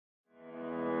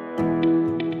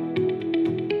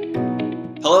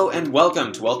Hello and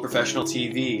welcome to Wealth Professional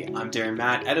TV. I'm Darren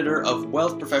Matte, editor of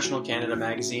Wealth Professional Canada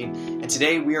magazine, and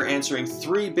today we are answering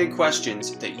 3 big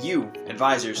questions that you,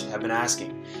 advisors, have been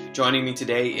asking. Joining me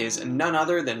today is none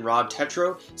other than Rob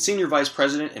Tetrault, Senior Vice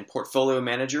President and Portfolio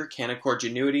Manager, Canaccord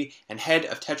Genuity, and Head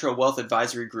of Tétrault Wealth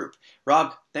Advisory Group.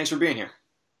 Rob, thanks for being here.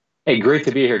 Hey, great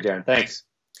to be here, Darren. Thanks.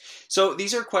 So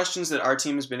these are questions that our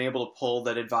team has been able to pull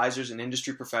that advisors and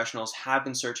industry professionals have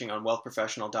been searching on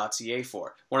wealthprofessional.ca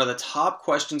for. One of the top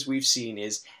questions we've seen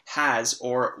is, has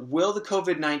or will the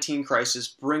COVID-19 crisis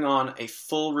bring on a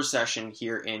full recession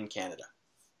here in Canada?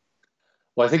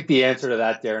 Well, I think the answer to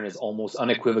that, Darren, is almost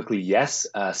unequivocally yes.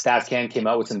 StatsCan came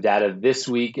out with some data this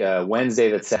week,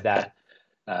 Wednesday, that said that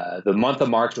the month of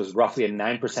March was roughly a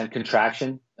 9%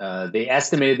 contraction. They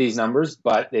estimated these numbers,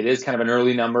 but it is kind of an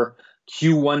early number.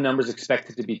 Q1 numbers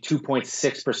expected to be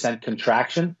 2.6%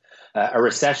 contraction. A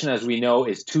recession, as we know,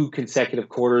 is 2 consecutive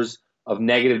quarters of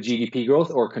negative GDP growth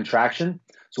or contraction.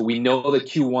 So we know that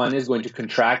Q1 is going to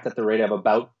contract at the rate of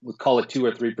about, we'll call it 2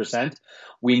 or 3%.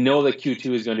 We know that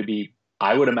Q2 is going to be,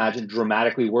 I would imagine,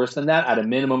 dramatically worse than that. At a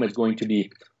minimum, it's going to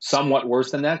be somewhat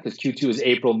worse than that because Q2 is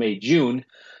April, May, June.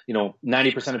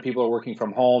 90% of people are working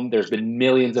from home. There's been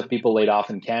millions of people laid off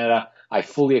in Canada. I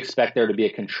fully expect there to be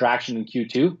a contraction in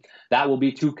Q2. That will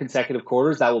be 2 consecutive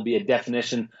quarters. That will be a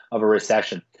definition of a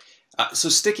recession. So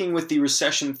sticking with the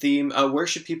recession theme, where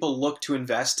should people look to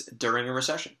invest during a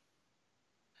recession?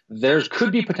 There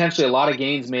could be potentially a lot of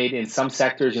gains made in some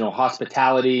sectors,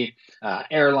 hospitality,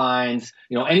 airlines,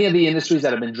 any of the industries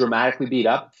that have been dramatically beat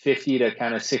up, 50 to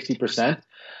kind of 60%.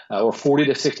 Or 40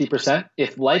 to 60%.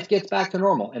 If life gets back to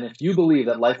normal, and if you believe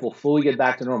that life will fully get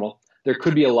back to normal, there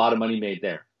could be a lot of money made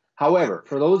there. However,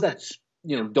 for those that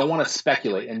don't want to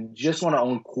speculate and just want to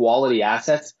own quality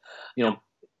assets,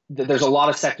 there's a lot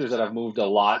of sectors that have moved a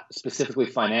lot. Specifically,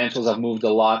 financials have moved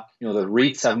a lot. The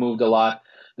REITs have moved a lot.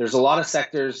 There's a lot of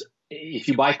sectors. If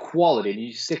you buy quality and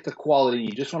you stick to quality, and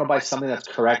you just want to buy something that's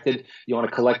corrected, you want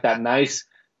to collect that nice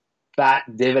fat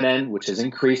dividend, which has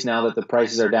increased now that the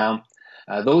prices are down.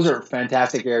 Those are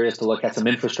fantastic areas to look at. Some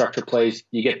infrastructure plays.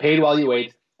 You get paid while you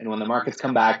wait, and when the markets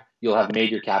come back, you'll have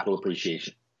made your capital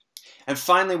appreciation. And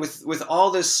finally, with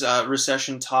all this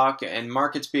recession talk and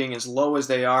markets being as low as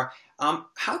they are,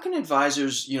 how can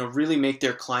advisors, really make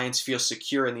their clients feel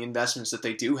secure in the investments that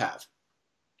they do have?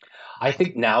 I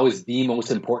think now is the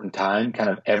most important time, kind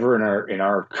of ever in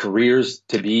our careers,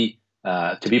 to be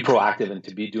proactive and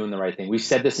to be doing the right thing. We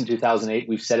said this in 2008.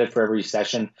 We've said it for every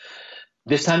recession.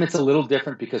 This time it's a little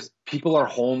different because people are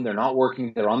home, they're not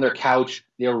working, they're on their couch,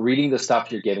 they're reading the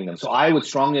stuff you're giving them. So I would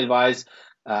strongly advise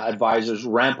advisors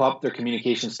ramp up their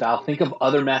communication style. Think of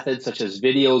other methods such as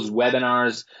videos,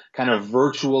 webinars, kind of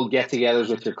virtual get-togethers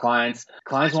with your clients.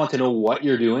 Clients want to know what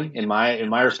you're doing. In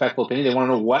my respectful opinion, they want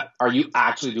to know, what are you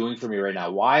actually doing for me right now?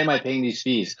 Why am I paying these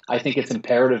fees? I think it's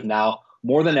imperative now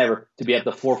more than ever to be at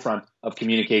the forefront of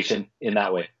communication in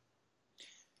that way.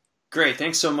 Great.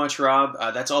 Thanks so much, Rob.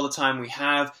 That's all the time we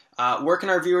have. Where can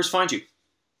our viewers find you?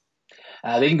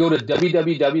 They can go to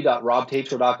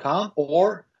www.robtetrault.com,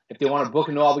 or if they want to book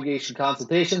a no-obligation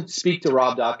consultation, speak to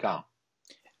rob.com.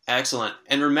 Excellent.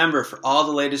 And remember, for all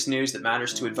the latest news that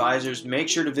matters to advisors, make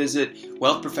sure to visit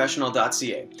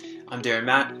wealthprofessional.ca. I'm Darren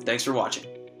Matte. Thanks for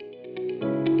watching.